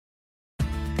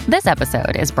This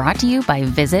episode is brought to you by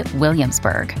Visit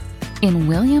Williamsburg. In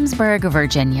Williamsburg,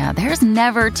 Virginia, there's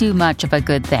never too much of a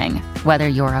good thing. Whether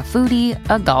you're a foodie,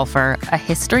 a golfer, a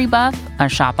history buff, a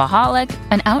shopaholic,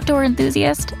 an outdoor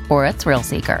enthusiast, or a thrill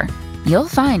seeker, you'll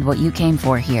find what you came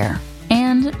for here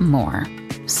and more.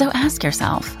 So ask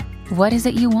yourself, what is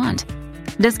it you want?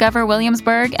 Discover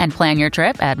Williamsburg and plan your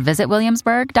trip at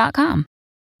visitwilliamsburg.com.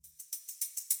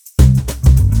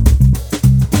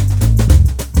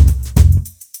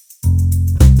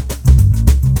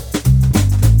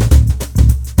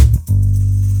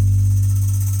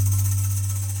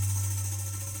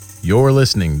 You're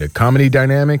listening to Comedy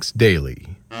Dynamics Daily.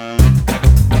 I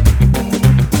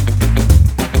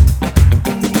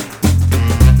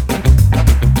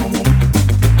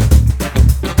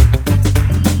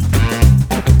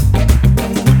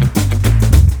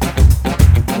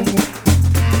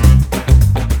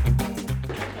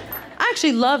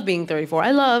actually love being 34. I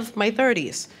love my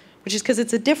 30s, which is because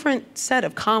it's a different set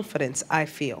of confidence, I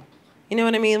feel. You know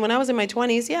what I mean? When I was in my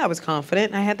 20s, yeah, I was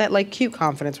confident. I had that, like, cute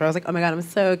confidence where I was like, oh, my God, I'm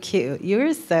so cute.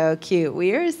 You're so cute.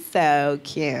 We're so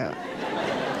cute.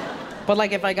 But,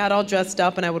 like, if I got all dressed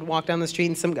up and I would walk down the street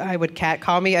and some guy would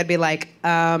catcall me, I'd be like,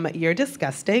 you're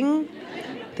disgusting.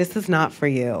 This is not for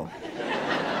you.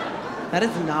 That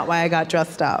is not why I got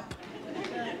dressed up.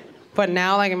 But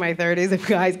now, like, in my 30s, if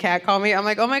guys catcall me, I'm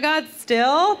like, oh, my God,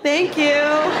 still? Thank you.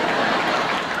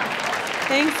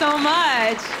 Thanks so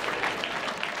much.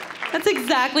 That's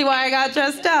exactly why I got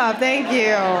dressed up. Thank you.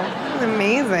 That's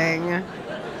amazing.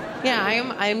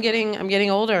 Yeah, I'm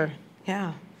getting older.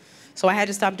 Yeah. So I had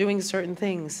to stop doing certain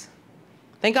things.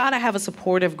 Thank God I have a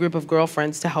supportive group of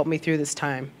girlfriends to help me through this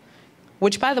time.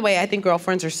 Which, by the way, I think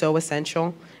girlfriends are so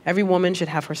essential. Every woman should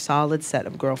have her solid set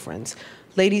of girlfriends.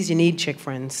 Ladies, you need chick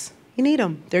friends. You need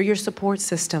them. They're your support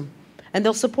system. And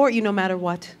they'll support you no matter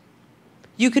what.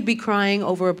 You could be crying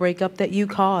over a breakup that you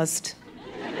caused.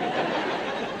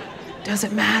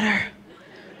 Doesn't matter.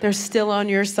 They're still on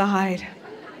your side.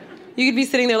 You could be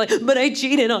sitting there like, but I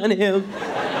cheated on him.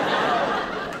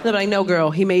 They're like, no,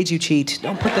 girl, he made you cheat.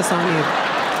 Don't put this on you.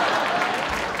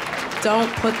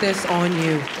 Don't put this on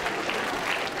you.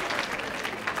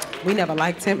 We never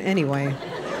liked him anyway.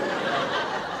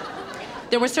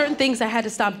 There were certain things I had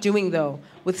to stop doing, though,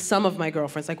 with some of my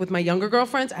girlfriends. Like with my younger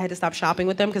girlfriends, I had to stop shopping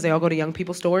with them because they all go to young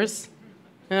people stores.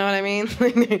 You know what I mean?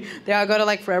 They all go to,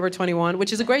 like, Forever 21,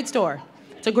 which is a great store.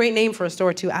 It's a great name for a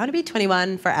store, too. I want to be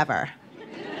 21 forever.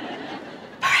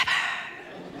 Forever.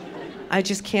 I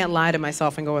just can't lie to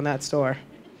myself and go in that store.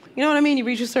 You know what I mean? You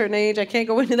reach a certain age, I can't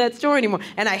go into that store anymore.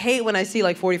 And I hate when I see,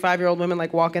 like, 45-year-old women,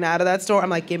 like, walking out of that store. I'm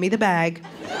like, give me the bag.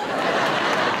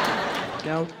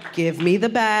 No, give me the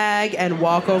bag and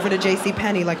walk over to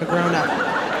JCPenney like a grown-up.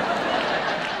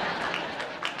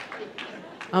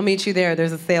 I'll meet you there.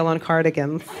 There's a sale on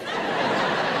cardigans.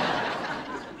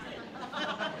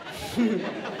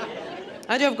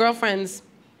 I do have girlfriends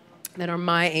that are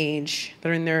my age, that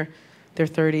are in their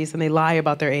 30s, and they lie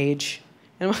about their age.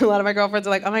 And a lot of my girlfriends are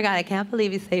like, oh my God, I can't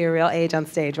believe you say your real age on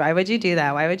stage. Why would you do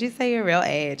that? Why would you say your real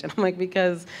age? And I'm like,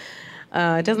 because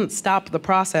it doesn't stop the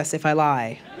process if I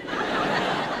lie.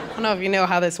 I don't know if you know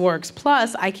how this works.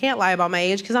 Plus, I can't lie about my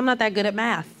age because I'm not that good at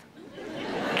math.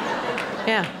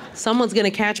 Yeah. Someone's gonna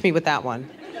catch me with that one.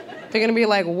 They're gonna be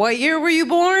like, what year were you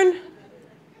born?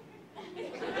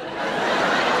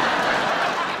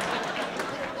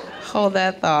 Hold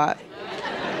that thought.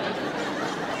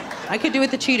 I could do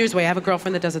it the cheater's way. I have a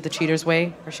girlfriend that does it the cheater's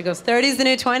way, where she goes, 30's the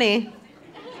new 20.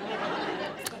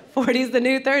 40's the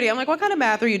new 30. I'm like, what kind of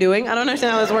math are you doing? I don't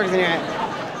understand how this works in your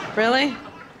head. Really?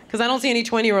 Because I don't see any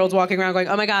 20-year-olds walking around going,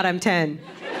 oh my God, I'm 10.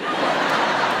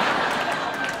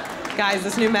 Guys,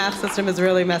 this new math system is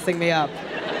really messing me up.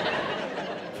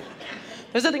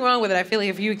 There's nothing wrong with it. I feel like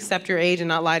if you accept your age and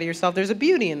not lie to yourself, there's a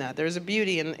beauty in that. There's a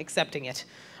beauty in accepting it.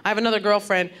 I have another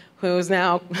girlfriend who is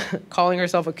now calling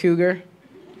herself a cougar.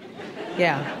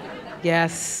 Yeah.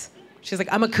 Yes. She's like,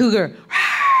 I'm a cougar.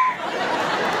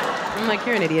 I'm like,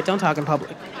 you're an idiot. Don't talk in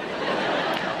public.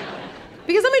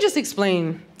 Because let me just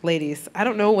explain, ladies. I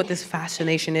don't know what this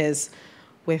fascination is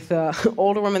with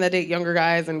older women that date younger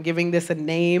guys and giving this a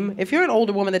name. If you're an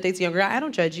older woman that dates a younger guy, I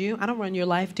don't judge you. I don't run your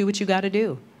life. Do what you got to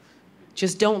do.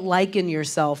 Just don't liken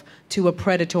yourself to a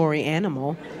predatory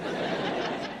animal.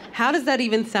 How does that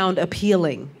even sound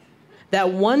appealing? That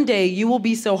one day you will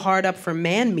be so hard up for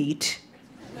man meat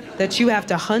that you have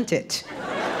to hunt it.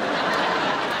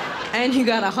 And you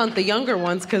gotta hunt the younger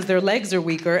ones because their legs are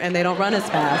weaker and they don't run as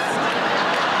fast.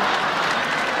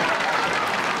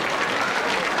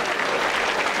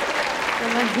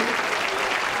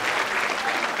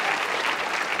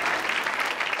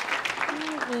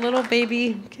 Little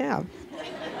baby calf.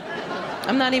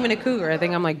 I'm not even a cougar. I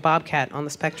think I'm like Bobcat on the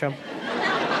spectrum.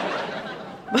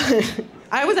 But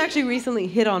I was actually recently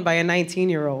hit on by a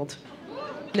 19-year-old.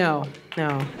 No.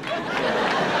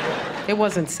 It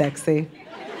wasn't sexy.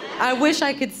 I wish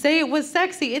I could say it was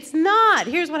sexy. It's not.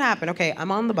 Here's what happened. Okay,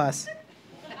 I'm on the bus.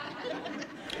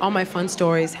 All my fun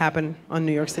stories happen on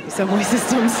New York City subway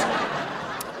systems.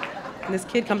 And this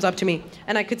kid comes up to me,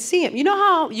 and I could see him. You know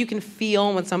how you can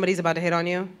feel when somebody's about to hit on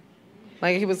you?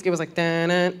 Like, it was like,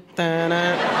 da-na,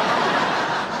 da-na.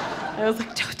 I was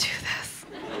like, don't do this.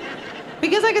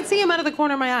 Because I could see him out of the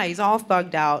corner of my eye. He's all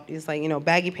thugged out. He's like,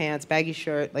 baggy pants, baggy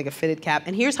shirt, like a fitted cap.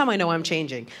 And here's how I know I'm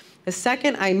changing. The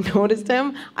second I noticed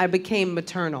him, I became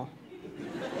maternal.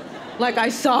 Like, I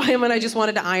saw him and I just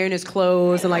wanted to iron his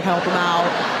clothes and like help him out.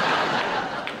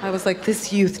 I was like,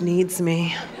 this youth needs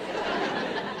me.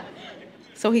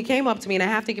 So he came up to me, and I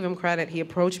have to give him credit. He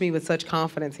approached me with such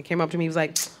confidence. He came up to me, he was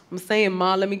like, I'm saying,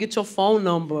 Ma, let me get your phone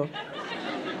number.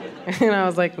 And I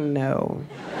was like, no.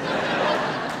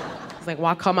 He's like,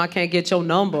 why come I can't get your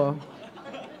number?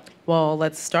 Well,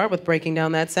 let's start with breaking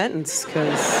down that sentence,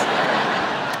 because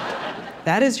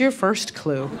that is your first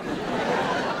clue.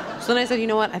 So then I said, you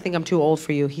know what? I think I'm too old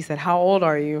for you. He said, how old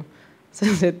are you? So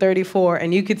I said, 34,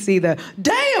 and you could see the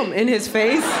damn in his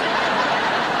face.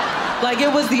 Like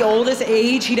it was the oldest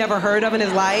age he'd ever heard of in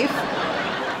his life.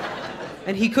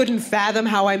 And he couldn't fathom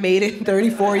how I made it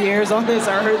 34 years on this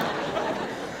earth.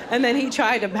 And then he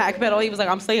tried to backpedal. He was like,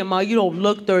 I'm saying, Ma, you don't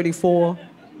look 34.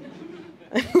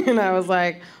 And I was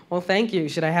like, well, thank you.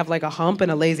 Should I have like a hump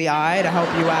and a lazy eye to help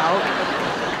you out?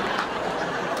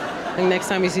 And next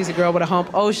time he sees a girl with a hump,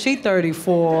 oh, she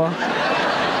 34.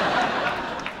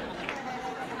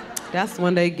 That's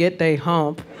when they get they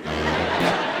hump.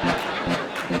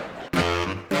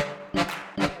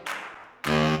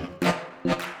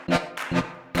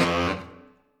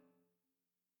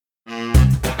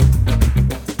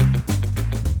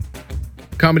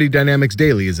 Comedy Dynamics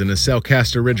Daily is an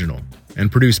Acelcast original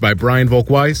and produced by Brian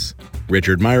Volk-Weiss,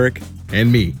 Richard Myrick,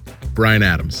 and me, Brian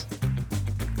Adams.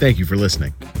 Thank you for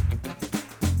listening.